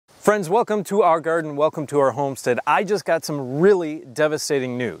Friends, welcome to our garden, welcome to our homestead. I just got some really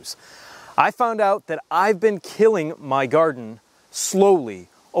devastating news. I found out that I've been killing my garden slowly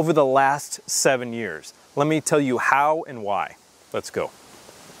over the last 7 years. Let me tell you how and why. Let's go.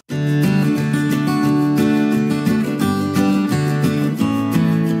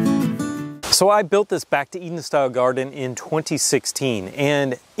 So I built this Back to Eden style garden in 2016,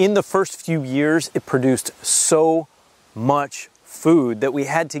 and in the first few years it produced so much food that we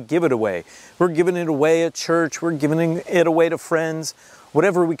had to give it away. We're giving it away at church, we're giving it away to friends,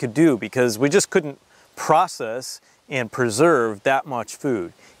 whatever we could do, because we just couldn't process and preserve that much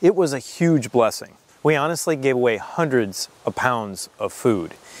food. It was a huge blessing. We honestly gave away hundreds of pounds of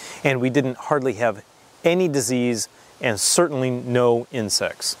food, and we didn't hardly have any disease and certainly no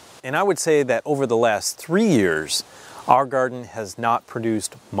insects. And I would say that over the last 3 years, our garden has not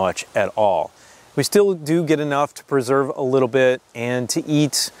produced much at all. We still do get enough to preserve a little bit and to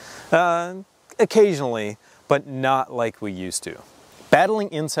eat occasionally, but not like we used to. Battling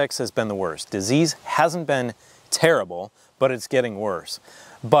insects has been the worst. Disease hasn't been terrible, but it's getting worse.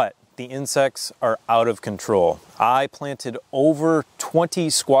 But the insects are out of control. I planted over 20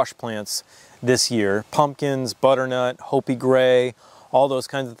 squash plants this year, pumpkins, butternut, Hopi gray, all those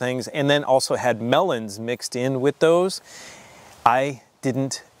kinds of things, and then also had melons mixed in with those. I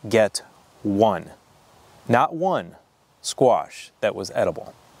didn't get not one squash that was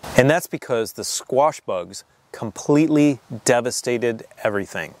edible. And that's because the squash bugs completely devastated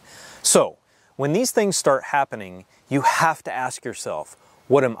everything. So when these things start happening, you have to ask yourself,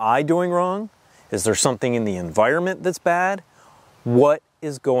 what am I doing wrong? Is there something in the environment that's bad? What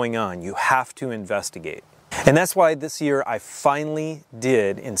is going on? You have to investigate. And that's why this year I finally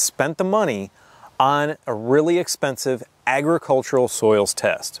did and spent the money on a really expensive agricultural soils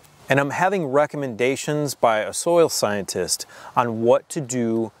test. And I'm having recommendations by a soil scientist on what to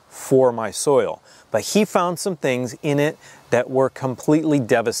do for my soil. But he found some things in it that were completely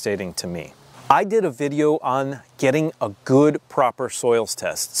devastating to me. I did a video on getting a good, proper soils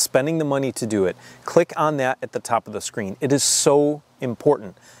test, spending the money to do it. Click on that at the top of the screen. It is so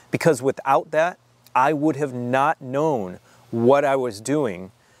important because without that, I would have not known what I was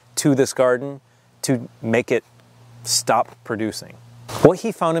doing to this garden to make it stop producing. What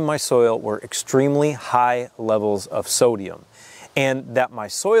he found in my soil were extremely high levels of sodium, and that my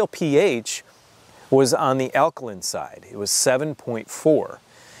soil pH was on the alkaline side. It was 7.4,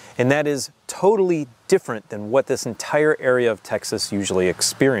 and that is totally different than what this entire area of Texas usually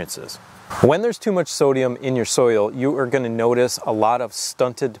experiences. When there's too much sodium in your soil, you are going to notice a lot of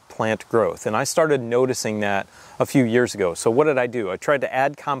stunted plant growth. And I started noticing that a few years ago. So what did I do? I tried to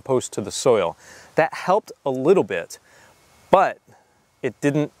add compost to the soil. That helped a little bit, but it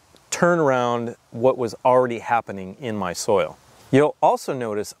didn't turn around what was already happening in my soil. You'll also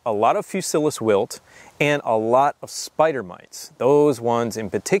notice a lot of fusillis wilt and a lot of spider mites. Those ones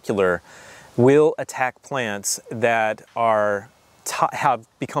in particular will attack plants that have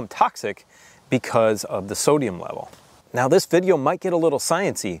become toxic because of the sodium level. Now this video might get a little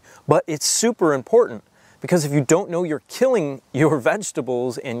sciencey, but it's super important because if you don't know you're killing your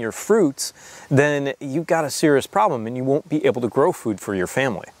vegetables and your fruits, then you've got a serious problem and you won't be able to grow food for your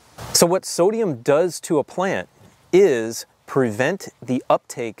family. So what sodium does to a plant is prevent the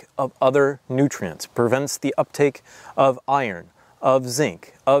uptake of other nutrients, prevents the uptake of iron, of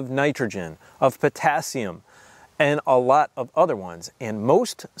zinc, of nitrogen, of potassium, and a lot of other ones. And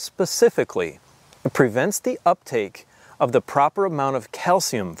most specifically, it prevents the uptake of the proper amount of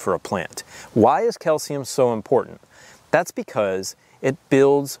calcium for a plant. Why is calcium so important? That's because it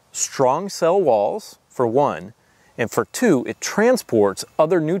builds strong cell walls, for one, and for two, it transports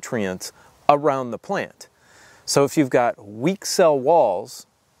other nutrients around the plant. So if you've got weak cell walls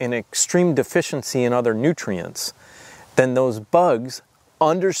and extreme deficiency in other nutrients, then those bugs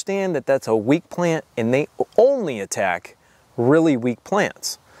understand that that's a weak plant and they only attack really weak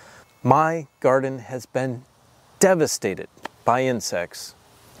plants. My garden has been devastated by insects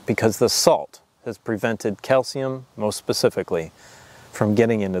because the salt has prevented calcium, most specifically, from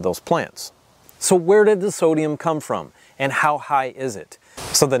getting into those plants. So where did the sodium come from and how high is it?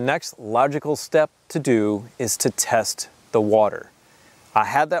 So the next logical step to do is to test the water. I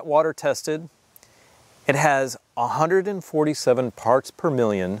had that water tested. It has 147 parts per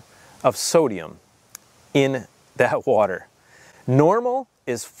million of sodium in that water. Normal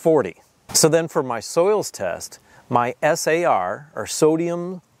is 40. So then for my soils test, my SAR, or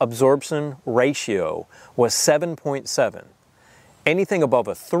sodium absorption ratio, was 7.7. Anything above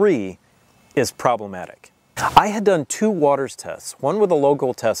a 3 is problematic. I had done 2 waters tests, one with a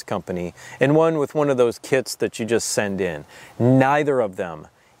local test company and one with one of those kits that you just send in. Neither of them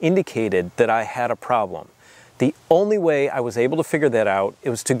indicated that I had a problem. The only way I was able to figure that out, it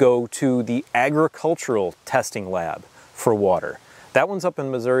was to go to the agricultural testing lab for water. That one's up in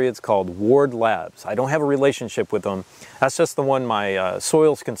Missouri. It's called Ward Labs. I don't have a relationship with them. That's just the one my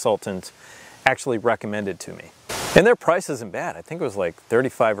soils consultant actually recommended to me. And their price isn't bad. I think it was like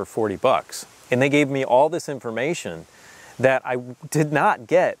 35 or 40 bucks. And they gave me all this information that I did not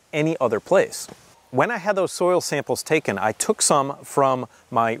get any other place. When I had those soil samples taken, I took some from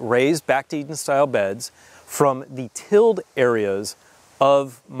my raised back to Eden style beds, from the tilled areas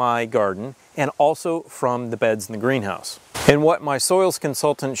of my garden, and also from the beds in the greenhouse. And what my soils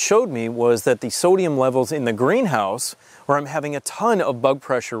consultant showed me was that the sodium levels in the greenhouse, where I'm having a ton of bug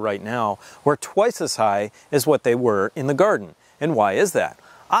pressure right now, were twice as high as what they were in the garden. And why is that?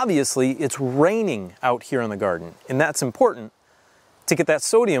 Obviously, it's raining out here in the garden, and that's important to get that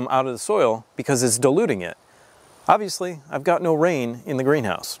sodium out of the soil because it's diluting it. Obviously, I've got no rain in the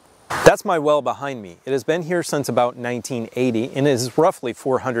greenhouse. That's my well behind me. It has been here since about 1980 and is roughly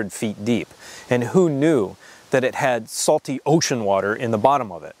 400 feet deep. And who knew that it had salty ocean water in the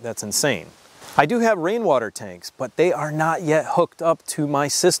bottom of it? That's insane. I do have rainwater tanks, but they are not yet hooked up to my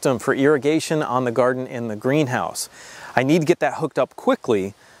system for irrigation on the garden and the greenhouse. I need to get that hooked up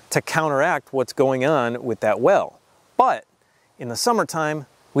quickly to counteract what's going on with that well. But in the summertime,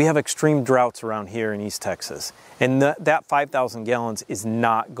 we have extreme droughts around here in East Texas, and that 5,000 gallons is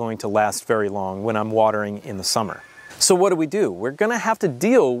not going to last very long when I'm watering in the summer. So what do? We're gonna have to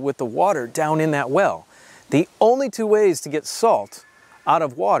deal with the water down in that well. The only two ways to get salt out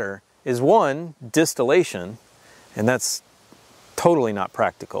of water is one, distillation, and that's totally not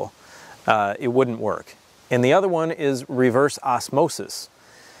practical. It wouldn't work. And the other one is reverse osmosis.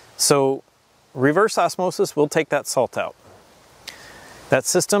 So reverse osmosis will take that salt out. That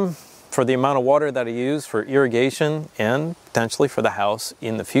system, for the amount of water that I use for irrigation and potentially for the house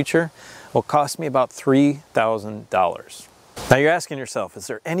in the future, will cost me about $3,000. Now you're asking yourself, is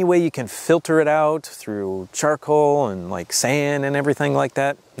there any way you can filter it out through charcoal and like sand and everything like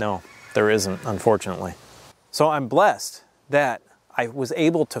that? No, there isn't, unfortunately. So I'm blessed that I was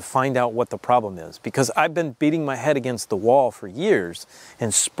able to find out what the problem is, because I've been beating my head against the wall for years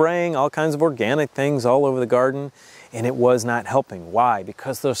and spraying all kinds of organic things all over the garden, and it was not helping. Why?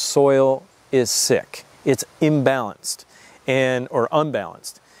 Because the soil is sick. It's imbalanced or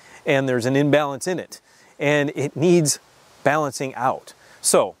unbalanced, and there's an imbalance in it, and it needs balancing out.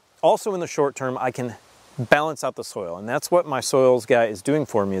 So also in the short term, I can balance out the soil, and that's what my soils guy is doing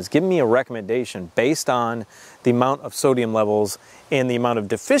for me, is giving me a recommendation based on the amount of sodium levels and the amount of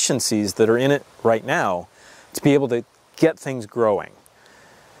deficiencies that are in it right now to be able to get things growing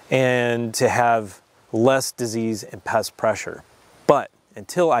and to have less disease and pest pressure. But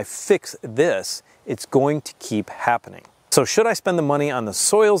until I fix this, it's going to keep happening. So should I spend the money on the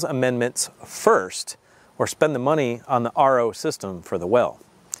soils amendments first or spend the money on the RO system for the well?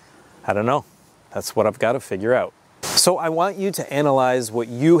 I don't know. That's what I've got to figure out. So I want you to analyze what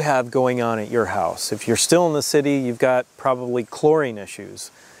you have going on at your house. If you're still in the city, you've got probably chlorine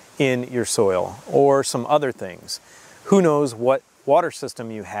issues in your soil or some other things. Who knows what water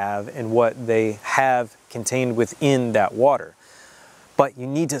system you have and what they have contained within that water. But you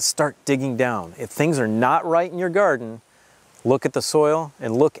need to start digging down. If things are not right in your garden, look at the soil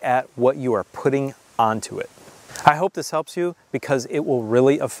and look at what you are putting onto it. I hope this helps you, because it will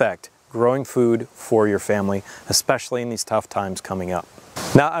really affect growing food for your family, especially in these tough times coming up.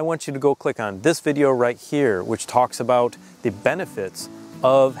 Now I want you to go click on this video right here, which talks about the benefits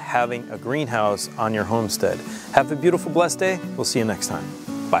of having a greenhouse on your homestead. Have a beautiful, blessed day. We'll see you next time.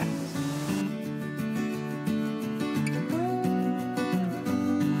 Bye.